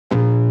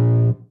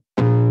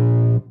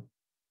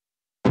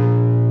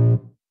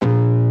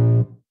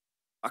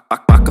I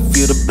can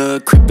feel the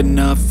blood creeping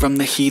up from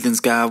the heathens.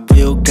 Got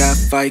will, got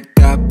fight,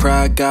 got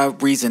pride,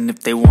 got reason.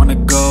 If they wanna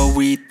go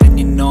eat, then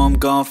you know I'm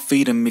gon'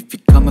 feed them. If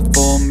you're coming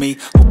for me,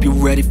 hope you're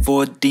ready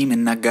for a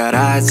demon. I got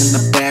eyes in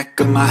the back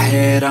of my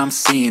head, I'm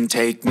seeing.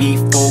 Take me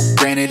for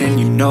granted and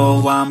you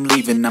know I'm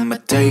leaving. I'ma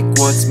take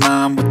what's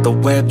mine with the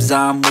webs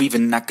I'm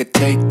weaving. I could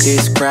take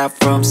this crowd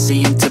from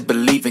seeing to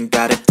believing.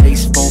 Got a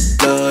taste for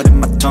blood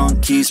and my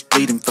tongue keeps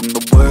bleeding from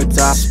the words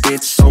I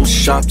spit. So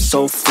sharp,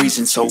 so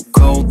freezing, so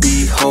cold.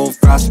 Behold,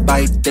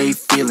 frostbite they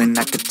feeling.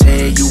 I could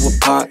tear you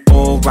apart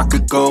or I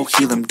could go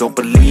heal them. Don't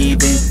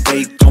believe in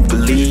fate, don't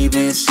believe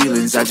in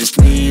ceilings. I just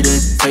need a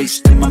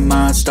taste and my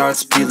mind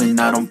starts peeling.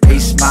 I don't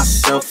pace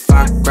myself,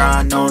 I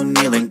grind on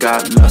kneeling.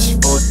 Got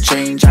lust for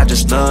change, I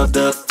just love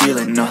the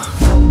feeling.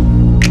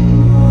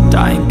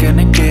 I ain't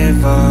gonna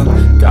give up.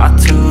 Got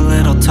too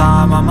little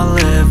time, I'ma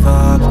live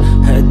up.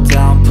 Head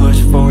down,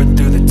 push forward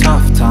through the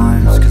tough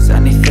times. Cause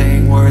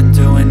anything worth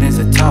doing is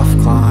a tough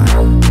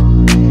climb.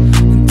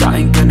 And I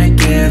ain't gonna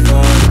give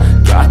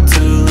up. Got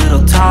too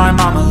little time,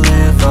 I'ma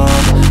live up.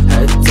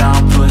 Head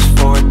down, push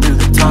forward through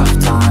the tough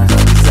times.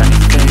 Cause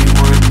anything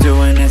worth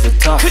doing is a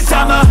tough climb. Cause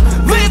I'ma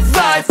live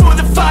life for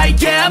the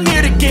fight, yeah, I'm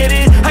here to get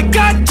it. I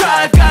got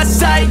drive, got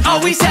sight,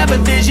 always have a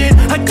vision.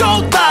 I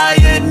don't lie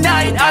at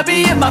night, I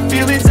be in my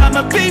feelings.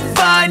 I'ma be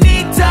fine,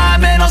 need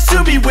time and I'll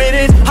soon be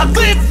winning. I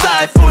live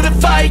life for the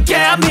fight,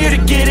 yeah, I'm here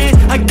to get it.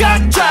 I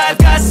got drive,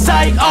 got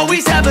sight,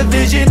 always have a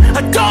vision.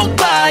 I don't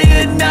lie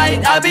at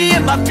night, I be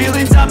in my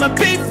feelings. I'ma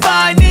be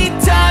fine, need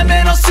time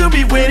and I'll soon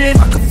be winning.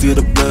 I can feel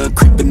the blood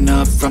creeping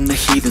up from the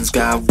heathens.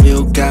 Got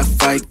will, got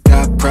fight,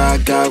 got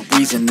pride, got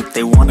reason. If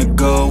they wanna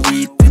go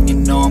eat, then you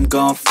know I'm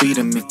gon' feed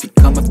them. If you're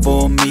coming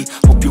for me,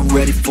 hope you're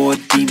ready for a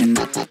demon.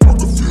 I can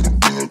feel the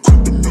blood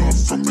creeping up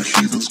from the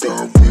heathens.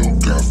 Got will,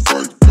 got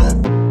fight,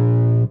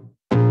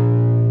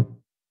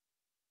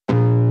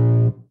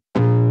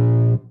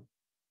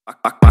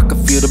 I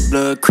can feel the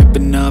blood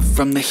creeping up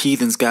from the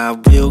heathens.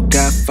 Got will,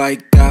 got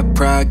fight, got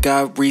pride,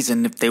 got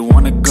reason. If they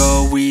wanna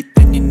go eat,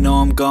 then you know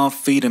I'm gon'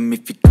 feed them.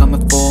 If you're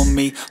coming for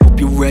me, hope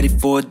you're ready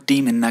for a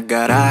demon. I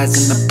got eyes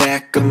in the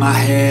back of my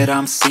head,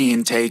 I'm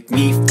seeing. Take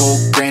me for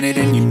granted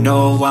and you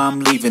know I'm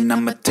leaving.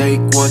 I'ma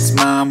take what's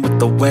mine with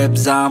the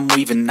webs I'm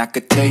weaving. I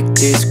could take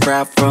this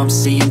crowd from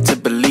seeing to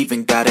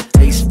believing. Got a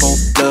taste for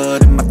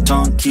blood and my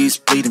tongue keeps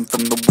bleeding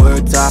from the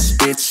words I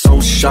spit.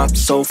 So sharp,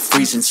 so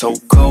freezing, so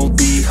cold.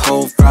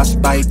 Behold,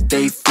 frostbite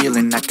they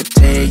feeling. I could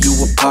tear you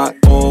apart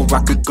or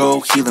I could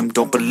go heal them.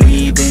 Don't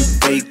believe in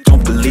fate,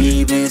 don't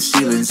believe in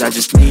ceilings. I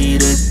just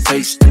need a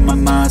taste and my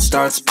mind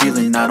starts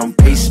peeling. I don't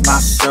pace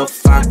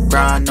myself, I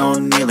grind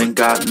on kneeling.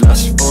 Got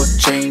lust for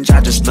change,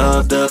 I just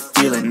love the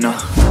feeling.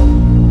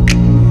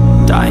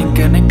 I ain't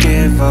gonna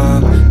give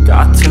up.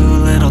 Got too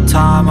little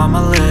time,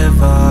 I'ma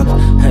live up.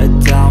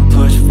 Head down,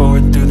 push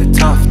forward through the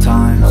tough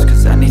times.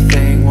 Cause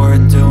anything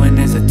worth doing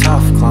is a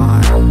tough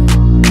climb.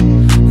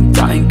 And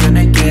I ain't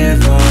gonna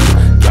give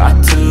up.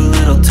 Got too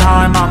little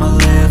time, I'ma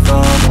live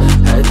up.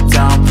 Head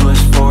down,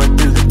 push forward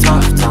through the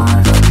tough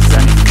times. Cause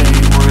anything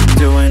worth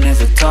doing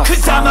is a tough climb.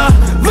 Cause I'ma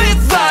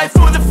live life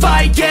for the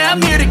fight, yeah,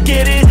 I'm here to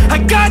get it. I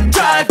got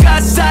drive,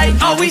 got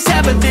sight, always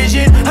have a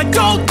vision. I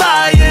don't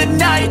lie at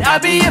night, I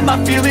be in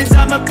my feelings.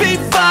 I'ma be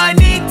fine,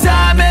 need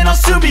time and I'll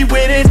soon be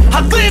winning.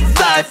 I live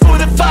life for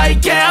the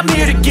fight, yeah, I'm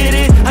here to get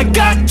it. I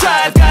got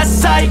drive, got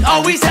sight,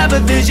 always have a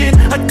vision.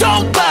 I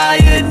don't lie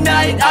at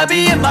night, I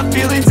be in my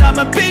feelings.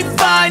 I'ma be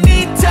fine,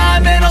 need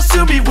time and I'll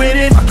soon be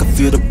winning. I can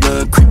feel the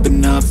blood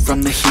creeping up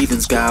from the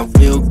heathens. Got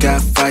will,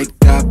 got fight,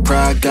 got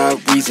pride, got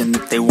reason.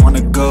 If they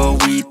wanna go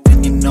eat,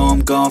 then you know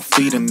I'm gon'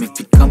 feed them. If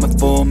you're coming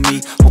for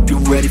me, hope you're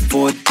ready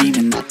for a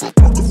demon. I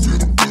can feel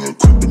the blood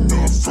creeping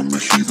up from the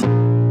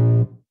heathens.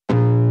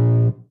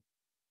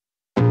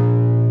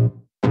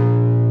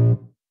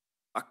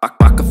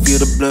 I can feel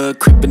the blood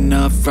creeping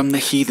up from the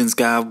heathens.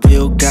 Got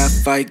will, got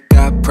fight,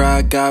 got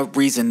pride, got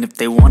reason. If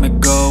they wanna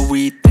go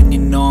eat, then you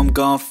know I'm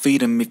gon'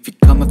 feed them. If you're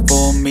coming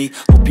for me,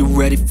 hope you're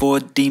ready for a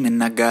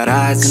demon. I got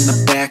eyes in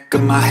the back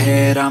of my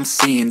head, I'm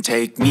seeing.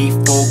 Take me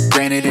for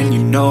granted and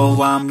you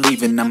know I'm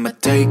leaving. I'ma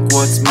take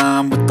what's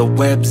mine with the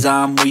webs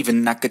I'm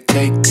weaving. I could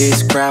take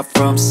this crowd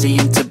from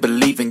seeing to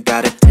believing.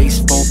 Got a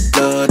taste for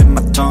blood and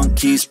my tongue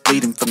keeps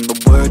bleeding from the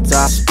words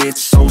I spit.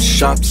 So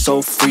sharp,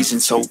 so freezing,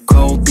 so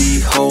cold.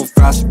 Behold,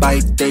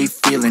 frostbite they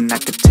feeling. I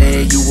could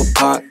tear you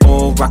apart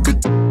or I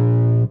could.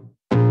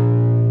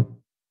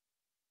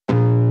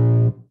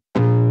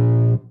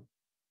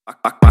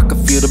 I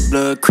can feel the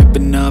blood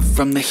creeping up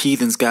from the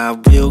heathens.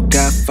 Got will,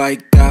 got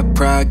fight, got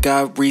pride,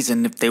 got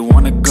reason. If they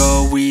wanna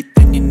go eat,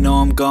 then you know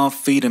I'm gon'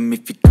 feed them.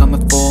 If you're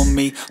coming for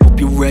me, hope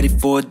you're ready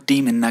for a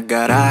demon. I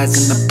got eyes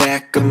in the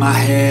back of my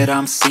head,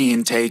 I'm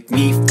seeing. Take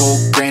me for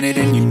granted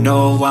and you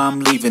know I'm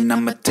leaving.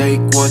 I'ma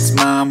take what's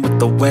mine with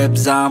the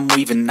webs I'm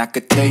weaving. I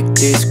could take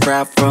this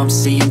crowd from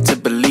seeing to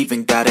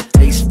believing. Got a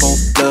taste for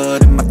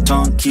blood and my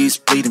tongue keeps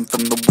bleeding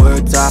from the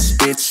words I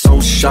spit.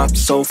 So sharp,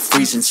 so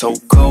freezing, so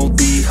cold.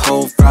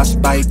 Behold,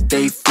 frostbite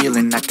they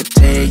feeling. I could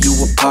tear you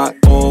apart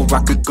or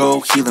I could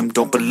go heal them.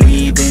 Don't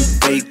believe in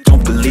fate,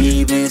 don't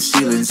believe in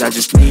ceilings. I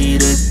just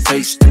need a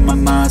taste and my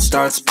mind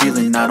starts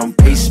peeling. I don't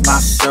pace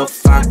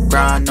myself, I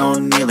grind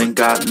on kneeling.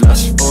 Got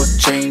lust for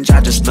change, I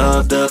just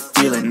love the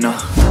feeling.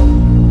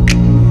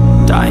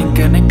 I ain't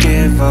gonna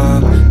give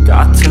up.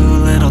 Got too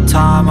little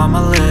time,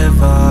 I'ma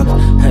live up.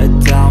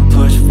 Head down,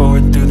 push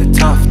forward through the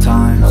tough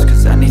times,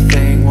 cause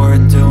anything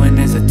worth doing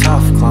is a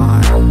tough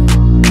climb.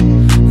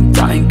 And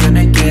I ain't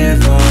gonna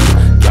give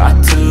up.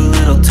 Got too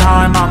little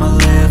time, I'ma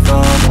live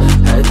up.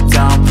 Head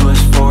down,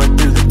 push forward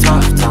through the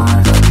tough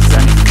times, cause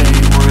anything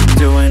worth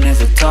doing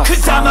is a tough climb.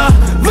 Cause I'ma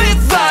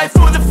live life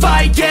for the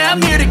fight, yeah,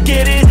 I'm here to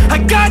get it. I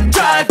got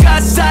drive,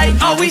 got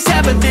sight, always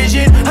have a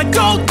vision. I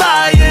don't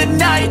lie at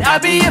night, I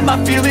be in my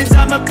feelings.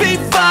 I'ma be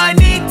fine,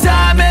 need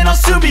time, and I'll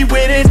soon be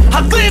winning.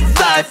 I live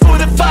life for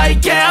the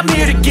fight, yeah, I'm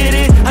here to get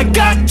it. I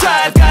got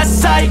drive, got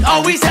sight,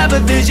 always have a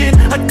vision.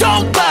 I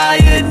don't lie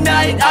at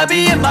night, I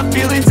be in my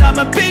feelings.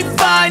 I'ma be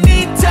fine,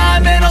 need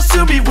time, and I'll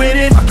soon be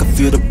winning. I can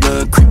feel the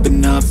blood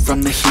creeping up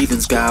from the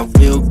heathens. Got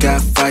will,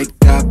 got fight,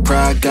 got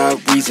pride, got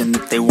reason.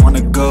 If they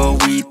wanna go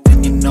eat,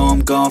 then you know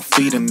I'm gon'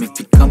 feed them. If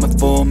you're coming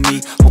for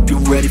me, hope you're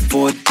ready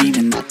for a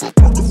demon. I can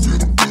feel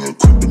the blood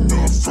creeping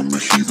up from the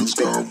heathens.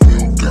 Got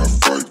will, got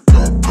fight,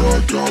 got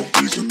pride,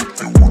 got reason.